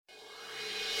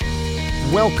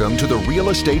Welcome to the Real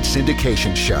Estate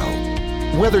Syndication Show.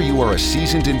 Whether you are a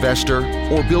seasoned investor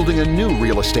or building a new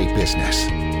real estate business,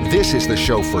 this is the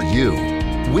show for you.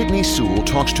 Whitney Sewell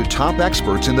talks to top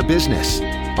experts in the business.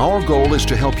 Our goal is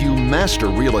to help you master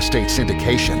real estate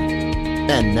syndication.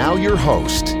 And now your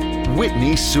host,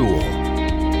 Whitney Sewell.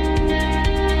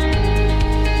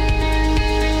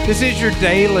 This is your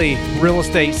daily real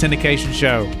estate syndication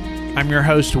show. I'm your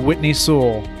host, Whitney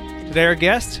Sewell. Today our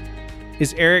guest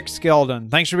is Eric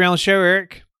Skeldon. Thanks for being on the show,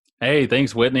 Eric. Hey,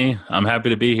 thanks, Whitney. I'm happy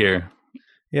to be here.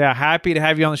 Yeah, happy to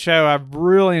have you on the show. I've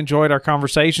really enjoyed our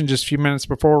conversation just a few minutes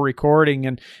before recording,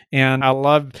 and I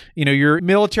love, your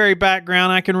military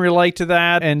background. I can relate to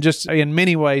that, and just in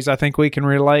many ways, I think we can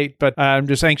relate, but I'm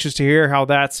just anxious to hear how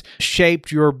that's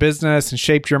shaped your business and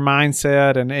shaped your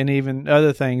mindset and even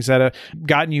other things that have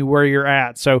gotten you where you're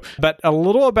at. So, but a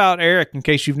little about Eric, in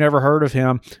case you've never heard of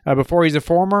him. Before, he's a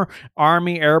former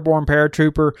Army Airborne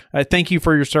paratrooper. Thank you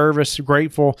for your service.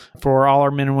 Grateful for all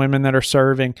our men and women that are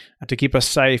serving to keep us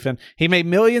safe. And he made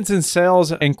millions in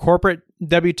sales in corporate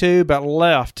W-2, but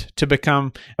left to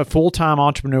become a full-time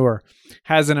entrepreneur.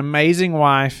 Has an amazing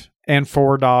wife and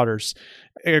 4 daughters.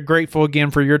 Grateful again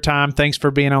for your time. Thanks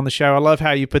for being on the show. I love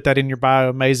how you put that in your bio,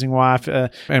 amazing wife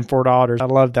and 4 daughters. I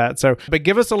love that. So, but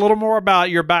give us a little more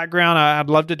about your background. I'd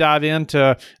love to dive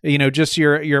into, just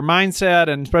your mindset,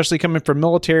 and especially coming from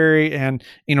military and,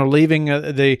 leaving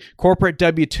the corporate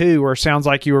W-2, where it sounds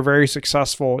like you were very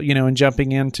successful, in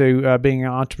jumping into being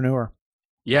an entrepreneur.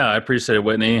 Yeah, I appreciate it,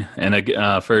 Whitney.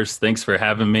 And first, thanks for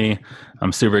having me.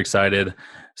 I'm super excited.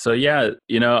 So yeah,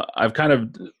 I've kind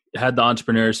of had the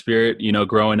entrepreneur spirit,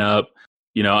 growing up.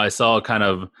 I saw kind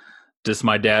of just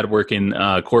my dad working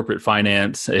corporate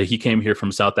finance. He came here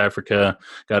from South Africa.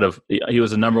 He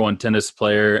was a number 1 tennis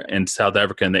player in South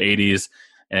Africa in the 80s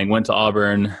and went to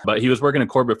Auburn. But he was working in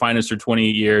corporate finance for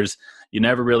 20 years. You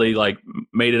never really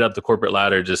made it up the corporate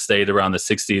ladder, just stayed around the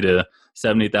 60 to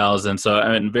 70,000. So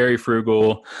I mean, very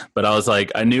frugal, but I was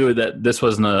I knew that this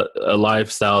wasn't a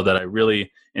lifestyle that I really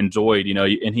enjoyed,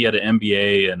 and he had an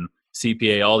MBA and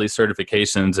CPA, all these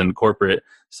certifications in corporate.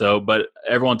 So, but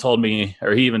everyone told me,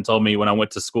 or he even told me when I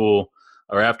went to school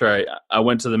or after I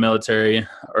went to the military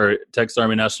or Texas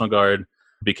Army National Guard,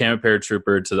 became a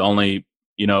paratrooper to the only,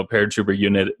 paratrooper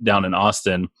unit down in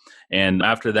Austin. And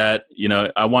after that,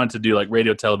 I wanted to do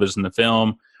radio, television, and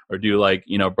film, or do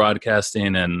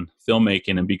broadcasting and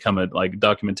filmmaking and become a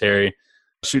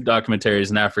shoot documentaries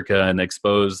in Africa and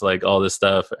expose all this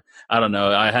stuff. I don't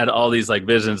know. I had all these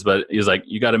visions, but he was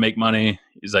you got to make money.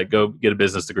 He's go get a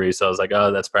business degree. So I was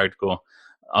oh, that's practical.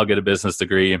 I'll get a business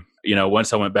degree.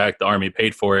 Once I went back, the Army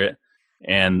paid for it.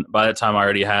 And by that time I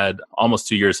already had almost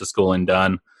 2 years of schooling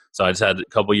done. So I just had a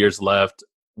couple years left,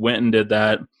 went and did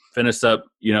that, finished up,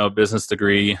 a business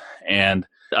degree. And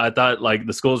I thought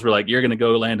the schools were you're going to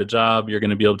go land a job. You're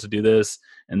going to be able to do this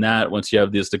and that once you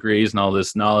have these degrees and all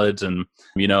this knowledge. And,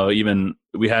 even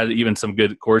we had some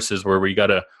good courses where we got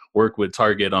to work with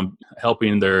Target on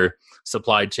helping their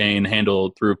supply chain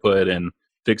handle throughput and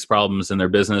fix problems in their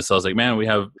business. So I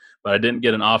was but I didn't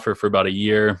get an offer for about a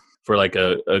year for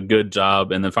a good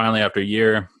job. And then finally after a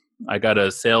year, I got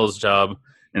a sales job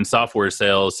in software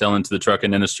sales, selling to the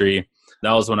trucking industry.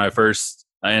 That was when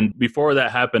and before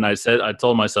that happened, I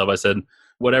told myself,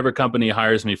 whatever company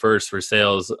hires me first for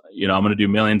sales, I'm going to do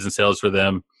millions in sales for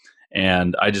them.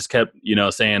 And I just kept,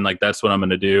 saying that's what I'm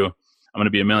going to do. I'm going to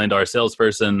be $1 million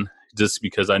salesperson, just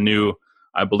because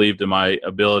I believed in my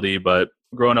ability. But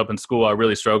growing up in school, I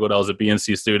really struggled. I was a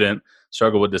BNC student,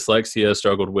 struggled with dyslexia,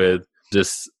 struggled with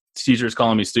just teachers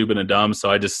calling me stupid and dumb. So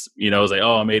I just, was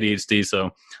oh, I'm ADHD. So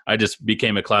I just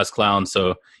became a class clown.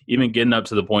 So even getting up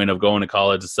to the point of going to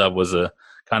college and stuff was a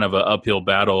kind of an uphill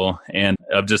battle, and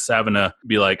of just having to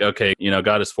be okay,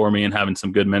 God is for me, and having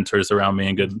some good mentors around me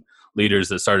and good leaders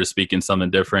that started speaking something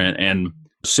different, and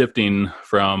shifting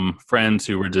from friends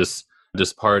who were just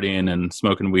partying and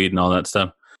smoking weed and all that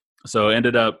stuff. So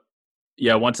ended up,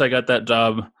 once I got that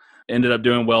job, ended up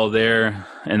doing well there,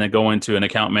 and then going to an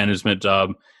account management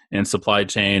job in supply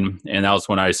chain. And that was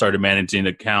when I started managing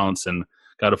accounts and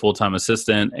got a full-time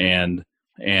assistant and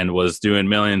was doing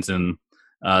millions in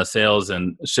sales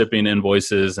and shipping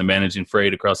invoices and managing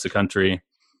freight across the country.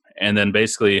 And then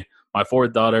basically my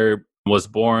 4th daughter was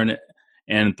born,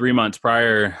 and 3 months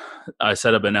prior, I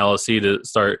set up an LLC to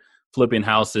start flipping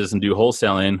houses and do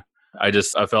wholesaling. I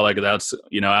felt that's,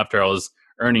 after I was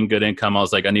earning good income, I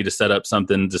was I need to set up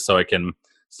something just so I can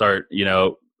start,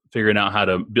 figuring out how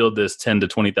to build this 10 to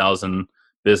 20,000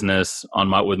 business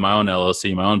with my own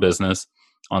LLC, my own business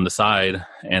on the side,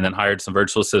 and then hired some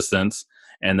virtual assistants.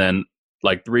 And then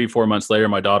 3-4 months later,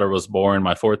 my daughter was born,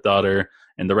 my 4th daughter,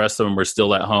 and the rest of them were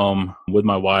still at home with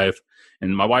my wife.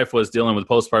 And my wife was dealing with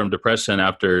postpartum depression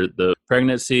after the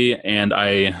pregnancy, and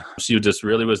she just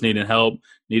really was needing help,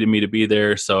 needed me to be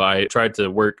there. So I tried to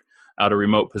work out a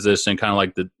remote position, kind of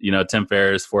like the, Tim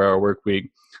Ferriss 4-hour work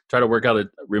week, try to work out a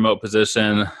remote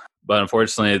position. But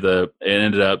unfortunately, it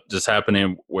ended up just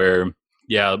happening where,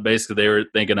 basically they were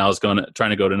thinking I was trying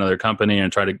to go to another company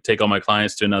and try to take all my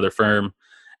clients to another firm.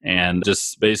 And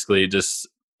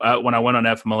when I went on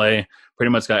FMLA, pretty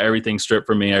much got everything stripped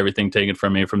from me, everything taken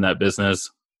from me from that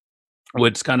business,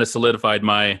 which kind of solidified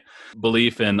my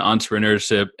belief in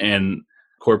entrepreneurship and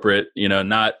corporate,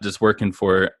 not just working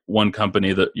for one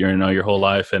company that your whole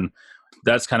life. And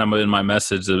that's kind of been my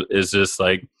message, is just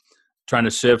like trying to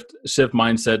shift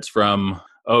mindsets from,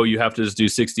 oh, you have to just do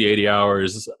 60, 80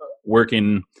 hours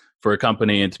working for a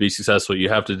company and to be successful. You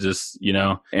have to just,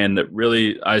 and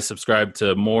really I subscribe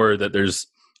to more that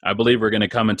I believe we're going to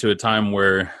come into a time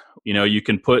where, you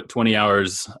can put 20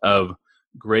 hours of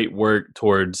great work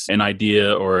towards an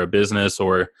idea or a business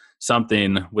or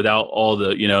something without all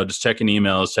the, just checking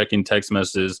emails, checking text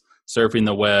messages, surfing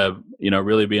the web,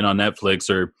 really being on Netflix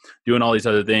or doing all these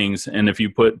other things. And if you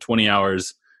put 20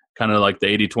 hours, kind of like the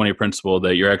 80-20 principle,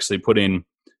 that you're actually putting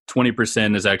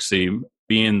 20% is actually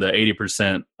being the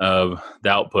 80% of the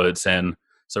outputs. And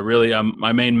so really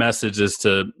my main message is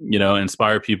to,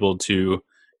 inspire people to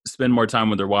spend more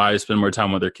time with their wives, spend more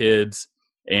time with their kids,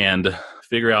 and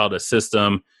figure out a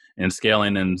system and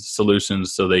scaling and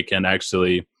solutions so they can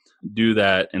actually do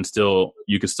that. And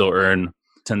you can still earn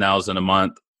 $10,000 a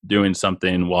month doing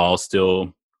something while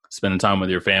still spending time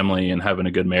with your family and having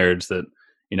a good marriage, that,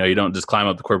 you don't just climb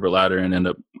up the corporate ladder and end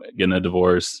up getting a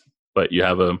divorce, but you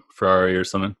have a Ferrari or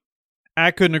something.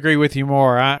 I couldn't agree with you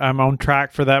more. I'm on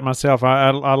track for that myself.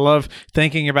 I love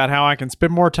thinking about how I can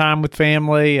spend more time with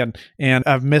family, and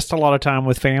I've missed a lot of time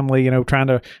with family, trying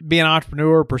to be an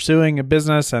entrepreneur, pursuing a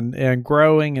business and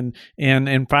growing,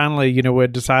 and finally, we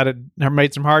decided,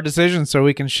 made some hard decisions so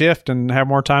we can shift and have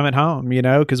more time at home,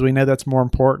 because we know that's more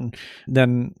important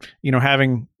than,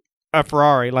 having a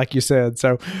Ferrari, like you said.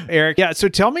 So, Eric, so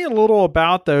tell me a little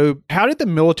about, though, how did the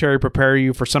military prepare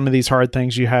you for some of these hard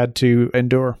things you had to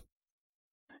endure?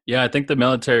 Yeah, I think the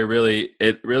military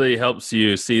really helps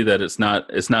you see that it's not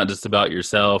just about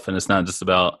yourself, and it's not just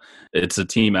about, it's a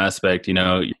team aspect.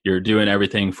 You're doing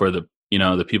everything for the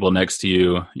people next to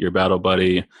you, your battle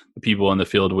buddy, the people in the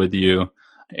field with you.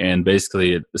 And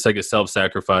basically it's like a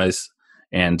self-sacrifice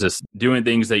and just doing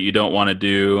things that you don't want to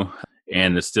do,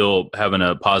 and still having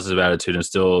a positive attitude and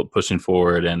still pushing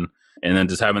forward, and then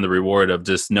just having the reward of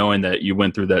just knowing that you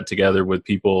went through that together with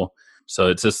people. So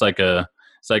it's just like as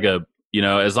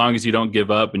long as you don't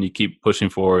give up and you keep pushing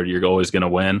forward, you're always going to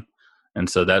win. And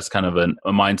so that's kind of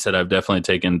a mindset I've definitely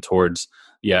taken towards,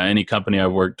 any company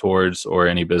I've worked towards or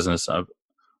any business or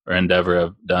endeavor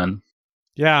I've done.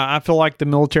 Yeah, I feel like the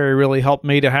military really helped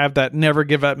me to have that never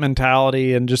give up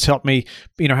mentality, and just help me,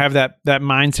 have that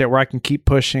mindset where I can keep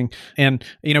pushing. And,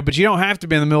 but you don't have to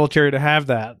be in the military to have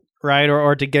that, right?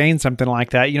 Or to gain something like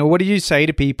that. What do you say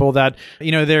to people that,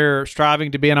 they're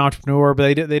striving to be an entrepreneur,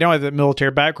 but they don't have the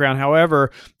military background?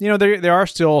 However, they are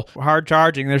still hard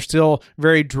charging. They're still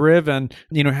very driven.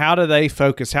 How do they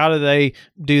focus? How do they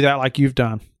do that like you've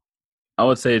done? I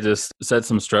would say just set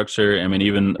some structure. I mean,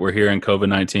 even we're here in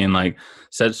COVID-19, like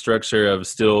set structure of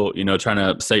still, trying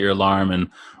to set your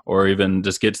alarm or even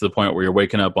just get to the point where you're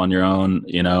waking up on your own,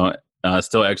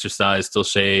 still exercise, still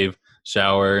shave,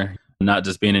 shower, not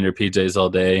just being in your PJs all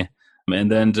day. And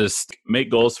then just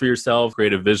make goals for yourself,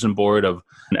 create a vision board and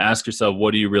ask yourself,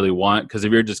 what do you really want? Because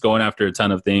if you're just going after a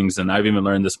ton of things, and I've even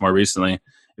learned this more recently,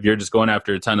 if you're just going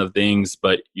after a ton of things,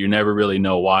 but you never really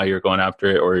know why you're going after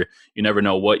it, or you never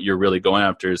know what you're really going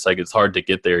after, it's like, it's hard to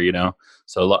get there,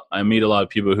 So I meet a lot of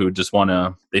people who just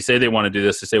they say they want to do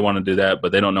this, they say they want to do that,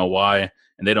 but they don't know why,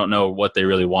 and they don't know what they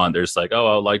really want. They're just like, oh,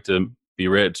 I would like to be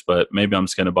rich, but maybe I'm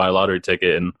just going to buy a lottery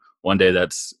ticket, and one day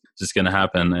that's just going to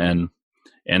happen.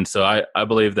 And so I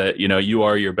believe that, you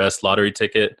are your best lottery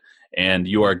ticket, and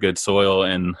you are good soil,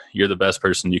 and you're the best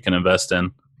person you can invest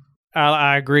in.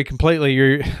 I agree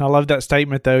completely. I love that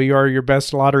statement, though. You are your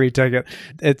best lottery ticket.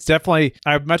 It's definitely,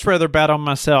 I'd much rather bet on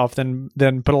myself than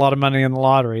put a lot of money in the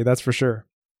lottery. That's for sure.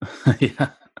 Yeah.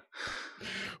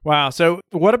 Wow. So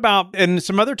what about in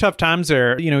some other tough times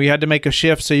there? You had to make a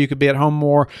shift so you could be at home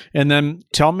more. And then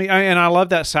tell me, and I love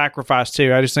that sacrifice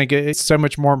too. I just think it's so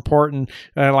much more important,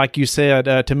 like you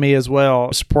said, to me as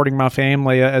well, supporting my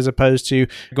family as opposed to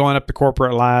going up the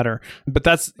corporate ladder.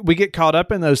 But we get caught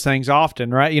up in those things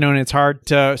often, right? And it's hard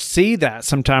to see that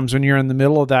sometimes when you're in the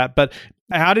middle of that. But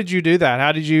how did you do that?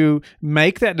 How did you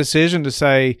make that decision to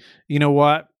say, you know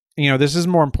what? this is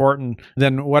more important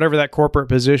than whatever that corporate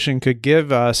position could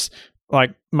give us.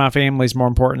 Like, my family's more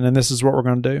important, and this is what we're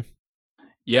going to do.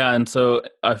 Yeah. And so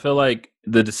I feel like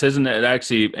the decision that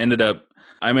actually ended up,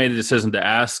 I made a decision to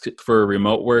ask for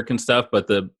remote work and stuff, but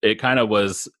it kind of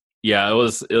was,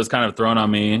 it was kind of thrown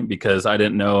on me because I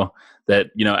didn't know that,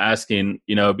 asking,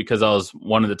 because I was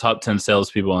one of the top 10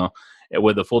 salespeople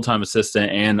with a full-time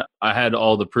assistant, and I had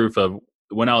all the proof of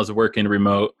when I was working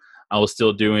remote, I was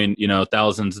still doing,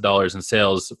 thousands of dollars in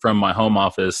sales from my home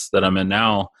office that I'm in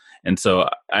now. And so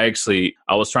I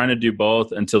was trying to do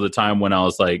both until the time when I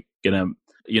was like,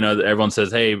 everyone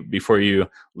says, hey, before you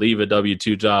leave a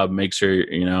W-2 job, make sure,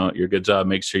 your good job,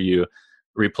 make sure you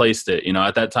replaced it.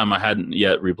 At that time I hadn't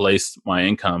yet replaced my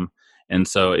income. And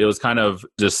so it was kind of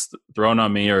just thrown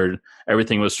on me, or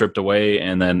everything was stripped away,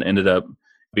 and then ended up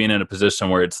being in a position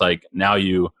where it's like, now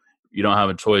you don't have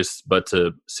a choice but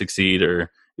to succeed, or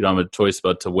you don't have a choice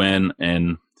but to win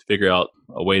and figure out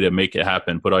a way to make it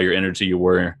happen. Put all your energy you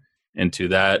were into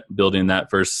that, building that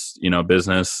first,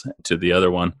 business to the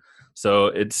other one.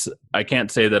 So I can't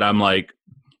say that I'm like,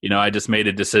 I just made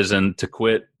a decision to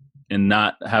quit and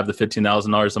not have the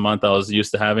 $15,000 a month I was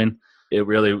used to having. It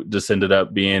really just ended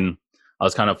up being, I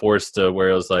was kind of forced to where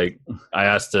it was like, I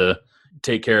asked to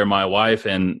take care of my wife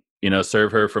and,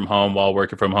 serve her from home while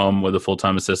working from home with a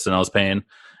full-time assistant I was paying.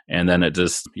 And then it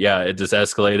just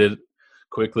escalated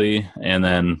quickly. And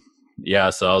then,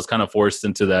 so I was kind of forced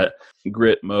into that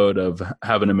grit mode of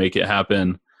having to make it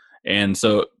happen. And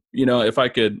so, if I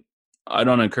could, I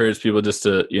don't encourage people just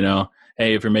to,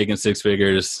 hey, if you're making six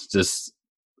figures, just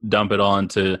dump it all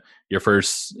into your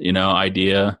first,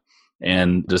 idea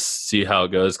and just see how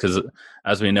it goes. Because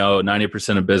as we know,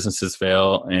 90% of businesses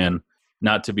fail, and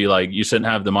not to be like, you shouldn't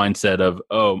have the mindset of,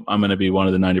 oh, I'm going to be one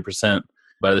of the 90%.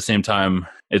 But at the same time,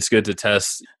 it's good to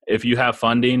test. If you have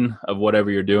funding of whatever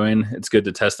you're doing, it's good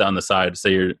to test on the side.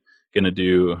 Say you're going to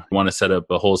you want to set up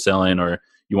a wholesaling, or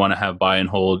you want to have buy and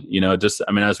hold,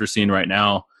 as we're seeing right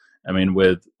now,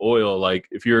 with oil, like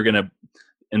if you're going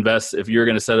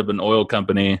to set up an oil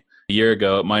company a year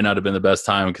ago, it might not have been the best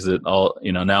time, because it all,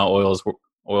 now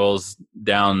oil's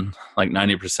down like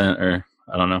 90%, or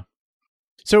I don't know.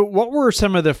 So what were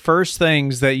some of the first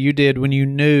things that you did when you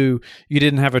knew you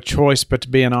didn't have a choice but to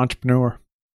be an entrepreneur?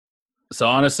 So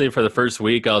honestly, for the first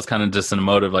week, I was kind of just in a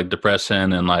mode of like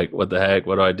depression and like, what the heck,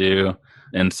 what do I do?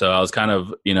 And so I was kind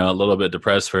of, a little bit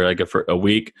depressed for a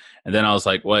week. And then I was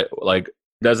like, what, like,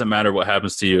 it doesn't matter what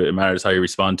happens to you. It matters how you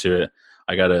respond to it.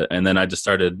 And then I just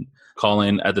started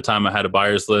calling. At the time I had a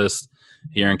buyer's list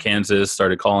here in Kansas,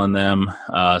 started calling them,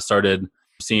 started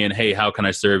seeing, hey, how can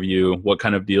I serve you? What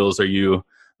kind of deals are you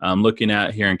looking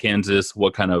at here in Kansas?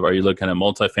 What kind of, are you looking at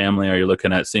multifamily? Are you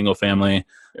looking at single family?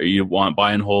 Or you want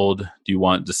buy and hold? Do you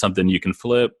want just something you can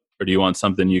flip? Or do you want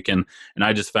something you can, and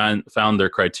I just found their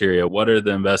criteria. What are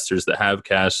the investors that have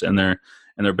cash in their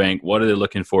bank? What are they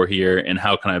looking for here? And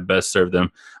how can I best serve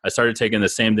them? I started taking the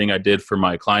same thing I did for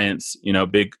my clients,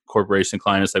 big corporation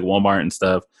clients like Walmart and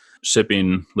stuff,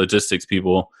 shipping logistics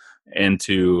people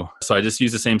so I just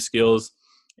used the same skills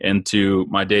into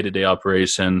my day-to-day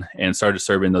operation and started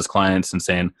serving those clients and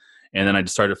then I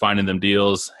just started finding them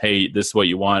deals. Hey, this is what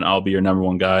you want. I'll be your number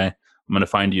one guy. I'm going to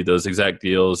find you those exact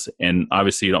deals. And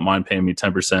obviously you don't mind paying me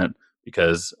 10%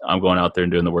 because I'm going out there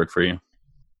and doing the work for you.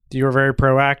 You were very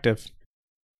proactive.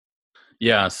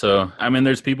 Yeah. So,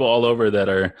 there's people all over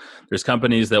there's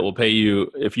companies that will pay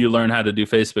you if you learn how to do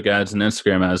Facebook ads and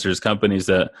Instagram ads. There's companies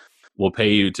that will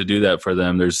pay you to do that for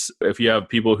them. If you have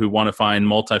people who want to find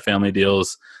multifamily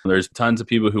deals, there's tons of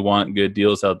people who want good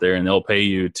deals out there, and they'll pay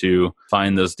you to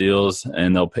find those deals.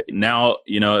 And they'll pay. Now,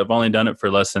 I've only done it for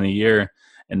less than a year,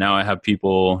 and now I have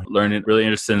people learning, really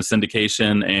interested in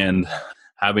syndication and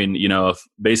having,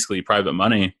 basically private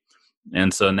money.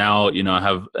 And so now, I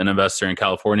have an investor in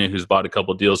California who's bought a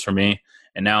couple deals for me.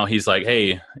 And now he's like,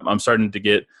 hey, I'm starting to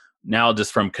get, now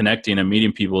just from connecting and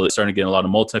meeting people, it's starting to get a lot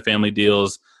of multifamily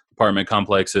deals, apartment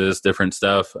complexes, different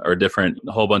stuff, or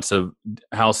a whole bunch of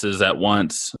houses at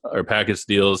once, or package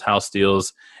deals, house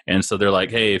deals. And so they're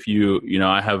like, hey, if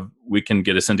we can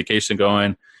get a syndication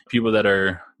going. People that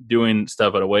are doing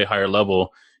stuff at a way higher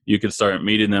level, you could start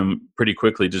meeting them pretty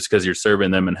quickly just because you're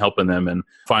serving them and helping them and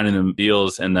finding them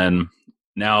deals. And then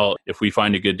now if we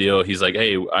find a good deal, he's like,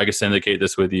 hey, I can syndicate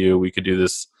this with you. We could do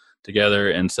this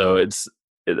together. And so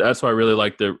that's why I really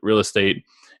like the real estate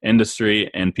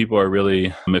industry. And people are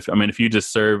really, if you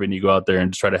just serve and you go out there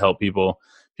and just try to help people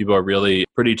are really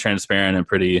pretty transparent and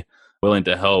pretty willing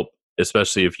to help,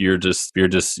 especially if you're just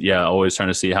always trying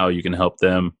to see how you can help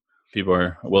them. People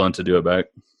are willing to do it back.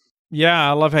 Yeah,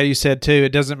 I love how you said too,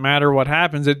 it doesn't matter what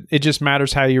happens, it just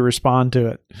matters how you respond to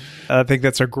it. I think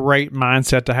that's a great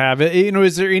mindset to have.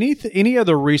 Is there any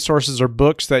other resources or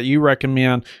books that you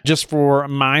recommend just for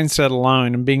mindset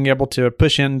alone and being able to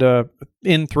push in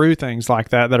through things like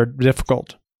that are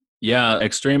difficult? Yeah,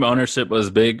 extreme ownership was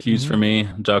big, huge for me.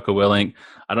 Jocko Willink.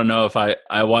 I don't know if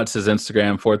I watched his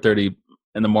Instagram 4:30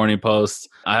 in the morning posts.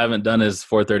 I haven't done his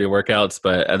 4:30 workouts,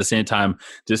 but at the same time,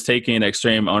 just taking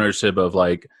extreme ownership of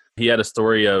like he had a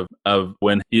story of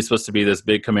when he's supposed to be this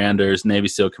big commander, Navy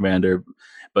SEAL commander,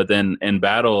 but then in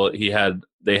battle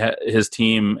they had his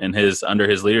team and under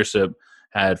his leadership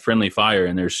had friendly fire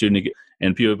and they're shooting,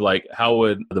 and people would be like, how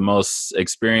would the most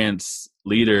experienced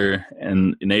leader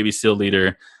and Navy SEAL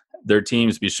leader, their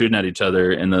teams be shooting at each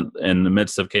other in the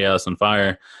midst of chaos and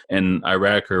fire in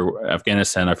Iraq or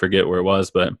Afghanistan? I forget where it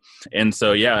was, and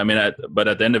so yeah, I mean, but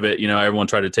at the end of it, everyone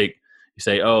tried to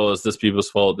say, oh, it's this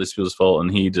people's fault,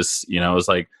 and he just, was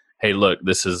like, hey, look,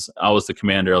 I was the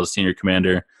commander, I was senior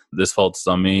commander, this fault's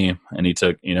on me, and he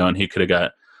took, and he could have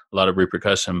got a lot of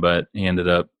repercussion, but he ended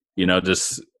up,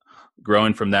 just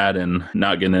growing from that and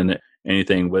not getting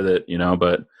anything with it,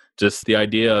 but just the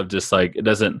idea of just like, it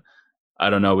doesn't,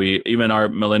 I don't know, even our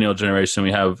millennial generation,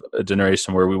 we have a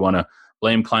generation where we want to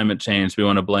blame climate change. We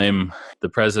want to blame the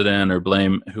president or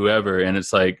blame whoever. And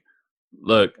it's like,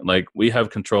 look, like we have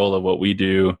control of what we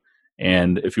do.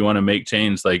 And if you want to make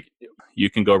change, like you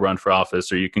can go run for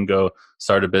office or you can go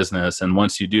start a business. And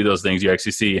once you do those things, you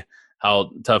actually see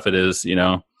how tough it is.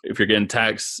 If you're getting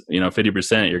taxed,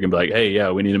 50%, you're going to be like, hey,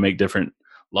 yeah, we need to make different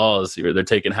laws. They're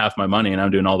taking half my money and I'm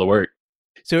doing all the work.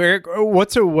 So, Eric,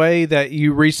 what's a way that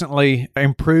you recently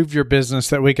improved your business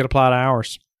that we could apply to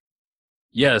ours?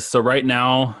 Yes. So right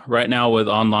now with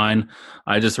online,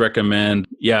 I just recommend,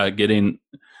 getting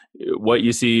what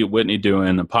you see Whitney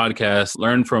doing, a podcast,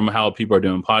 learn from how people are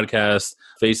doing podcasts,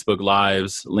 Facebook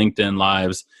Lives, LinkedIn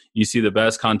Lives. You see the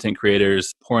best content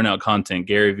creators pouring out content,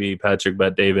 Gary Vee, Patrick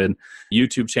Bet-David,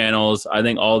 YouTube channels. I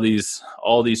think all these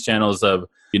channels of,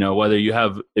 whether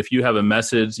if you have a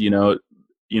message,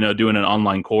 doing an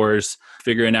online course,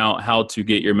 figuring out how to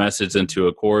get your message into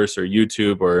a course or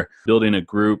YouTube or building a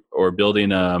group or building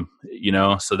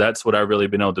so that's what I've really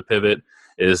been able to pivot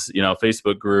is,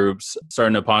 Facebook groups,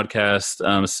 starting a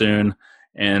podcast soon.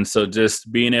 And so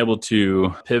just being able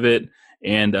to pivot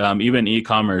and even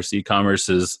e-commerce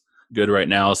is good right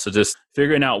now. So just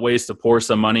figuring out ways to pour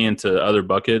some money into other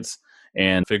buckets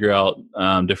and figure out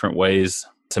different ways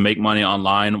to make money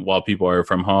online while people are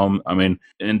from home. I mean,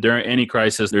 and during any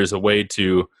crisis, there's a way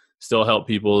to still help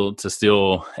people to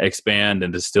still expand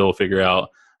and to still figure out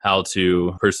how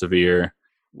to persevere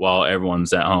while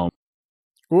everyone's at home.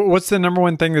 What's the number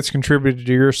one thing that's contributed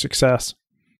to your success?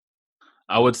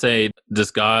 I would say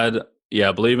just God.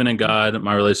 Yeah, believing in God,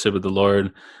 my relationship with the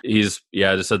Lord. He's,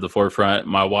 just at the forefront.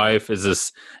 My wife is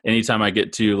just, anytime I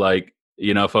get to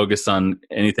focus on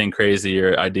anything crazy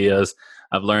or ideas,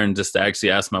 I've learned just to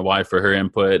actually ask my wife for her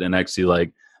input and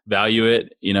actually value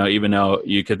it, even though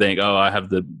you could think, oh, I have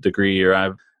the degree or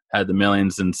I've had the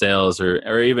millions in sales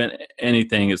or even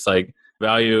anything. It's like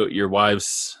value your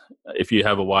wife's, if you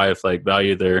have a wife,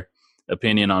 value their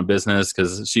opinion on business,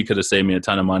 because she could have saved me a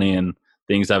ton of money and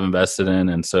things I've invested in.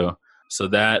 And so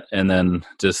that, and then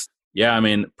just,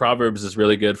 Proverbs is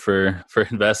really good for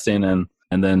investing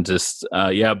and then just,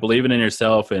 believing in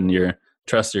yourself and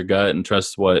trust your gut and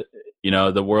trust what,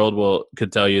 the world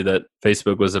could tell you that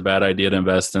Facebook was a bad idea to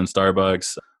invest in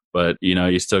Starbucks, but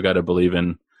you still got to believe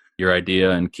in your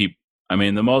idea and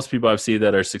the most people I've seen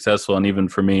that are successful, and even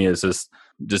for me, is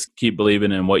just keep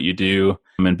believing in what you do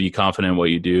and be confident in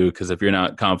what you do. Because if you're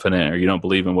not confident or you don't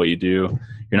believe in what you do,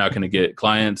 you're not going to get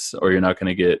clients or you're not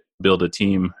going to build a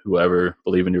team, whoever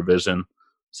believe in your vision.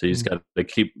 So you just got to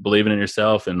keep believing in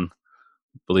yourself and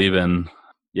believe in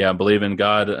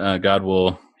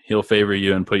God. He'll favor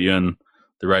you and put you in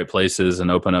the right places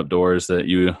and open up doors that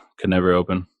you could never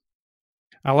open.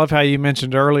 I love how you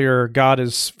mentioned earlier, God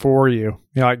is for you.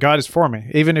 God is for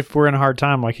me. Even if we're in a hard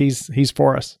time, he's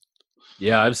for us.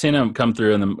 Yeah, I've seen him come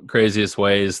through in the craziest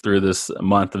ways through this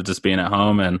month of just being at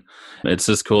home. And it's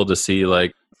just cool to see,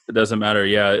 it doesn't matter.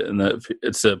 Yeah,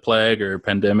 it's a plague or a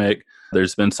pandemic.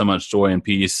 There's been so much joy and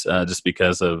peace just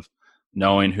because of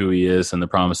knowing who he is and the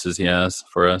promises he has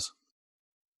for us.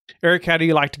 Eric, how do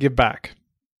you like to give back?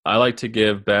 I like to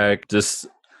give back just,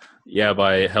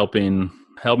 by helping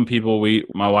people.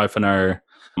 My wife and I are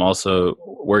also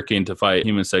working to fight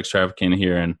human sex trafficking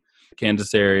here in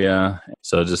Kansas area.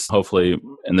 So just hopefully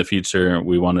in the future,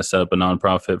 we want to set up a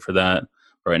nonprofit for that.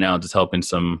 Right now, just helping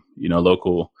some,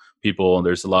 local people.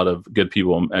 There's a lot of good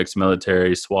people,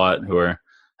 ex-military, SWAT, who are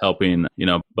helping,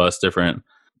 bust different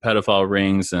pedophile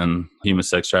rings and human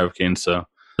sex trafficking. So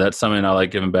that's something I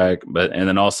like giving back. And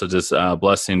then also just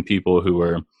blessing people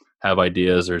who have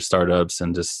ideas or startups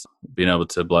and just being able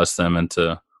to bless them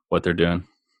into what they're doing.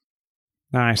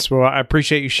 Nice. Well, I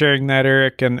appreciate you sharing that,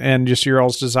 Eric, and just your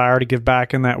all's desire to give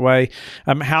back in that way.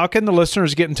 How can the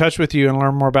listeners get in touch with you and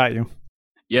learn more about you?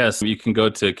 Yes, you can go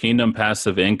to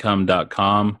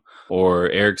kingdompassiveincome.com or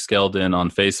Eric Skeldon on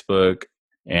Facebook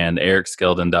and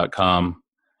ericskeldon.com.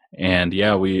 And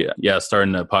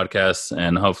starting a podcast,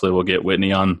 and hopefully we'll get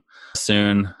Whitney on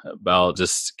soon about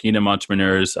just kingdom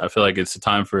entrepreneurs. I feel like it's a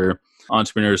time for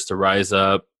entrepreneurs to rise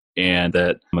up, and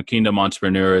that a kingdom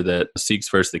entrepreneur that seeks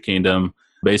first the kingdom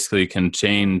basically can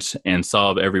change and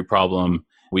solve every problem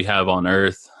we have on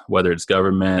earth, whether it's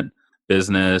government,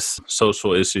 business,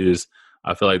 social issues.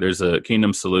 I feel like there's a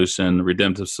kingdom solution,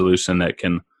 redemptive solution that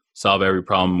can solve every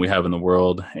problem we have in the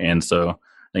world. And so I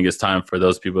think it's time for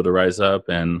those people to rise up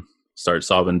and start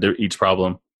solving each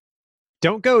problem.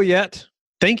 Don't go yet.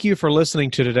 Thank you for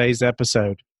listening to today's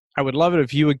episode. I would love it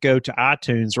if you would go to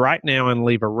iTunes right now and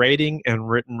leave a rating and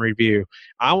written review.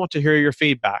 I want to hear your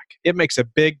feedback. It makes a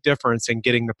big difference in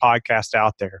getting the podcast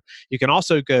out there. You can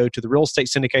also go to the Real Estate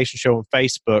Syndication Show on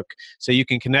Facebook so you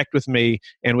can connect with me,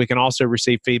 and we can also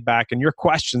receive feedback and your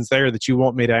questions there that you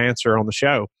want me to answer on the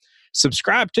show.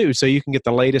 Subscribe too so you can get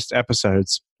the latest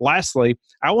episodes. Lastly,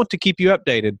 I want to keep you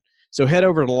updated. So head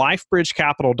over to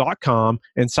lifebridgecapital.com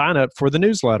and sign up for the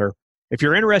newsletter. If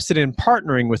you're interested in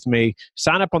partnering with me,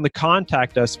 sign up on the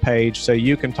Contact Us page so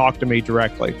you can talk to me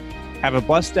directly. Have a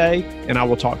blessed day, and I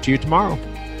will talk to you tomorrow.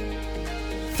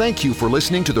 Thank you for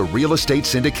listening to the Real Estate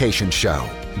Syndication Show,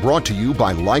 brought to you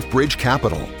by LifeBridge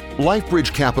Capital.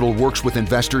 LifeBridge Capital works with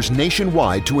investors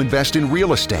nationwide to invest in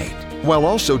real estate, while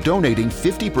also donating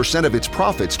 50% of its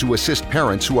profits to assist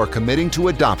parents who are committing to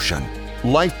adoption.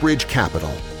 LifeBridge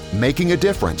Capital, making a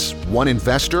difference, one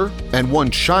investor and one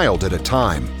child at a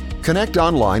time. Connect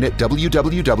online at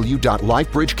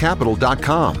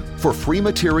www.lifebridgecapital.com for free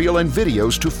material and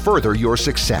videos to further your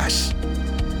success.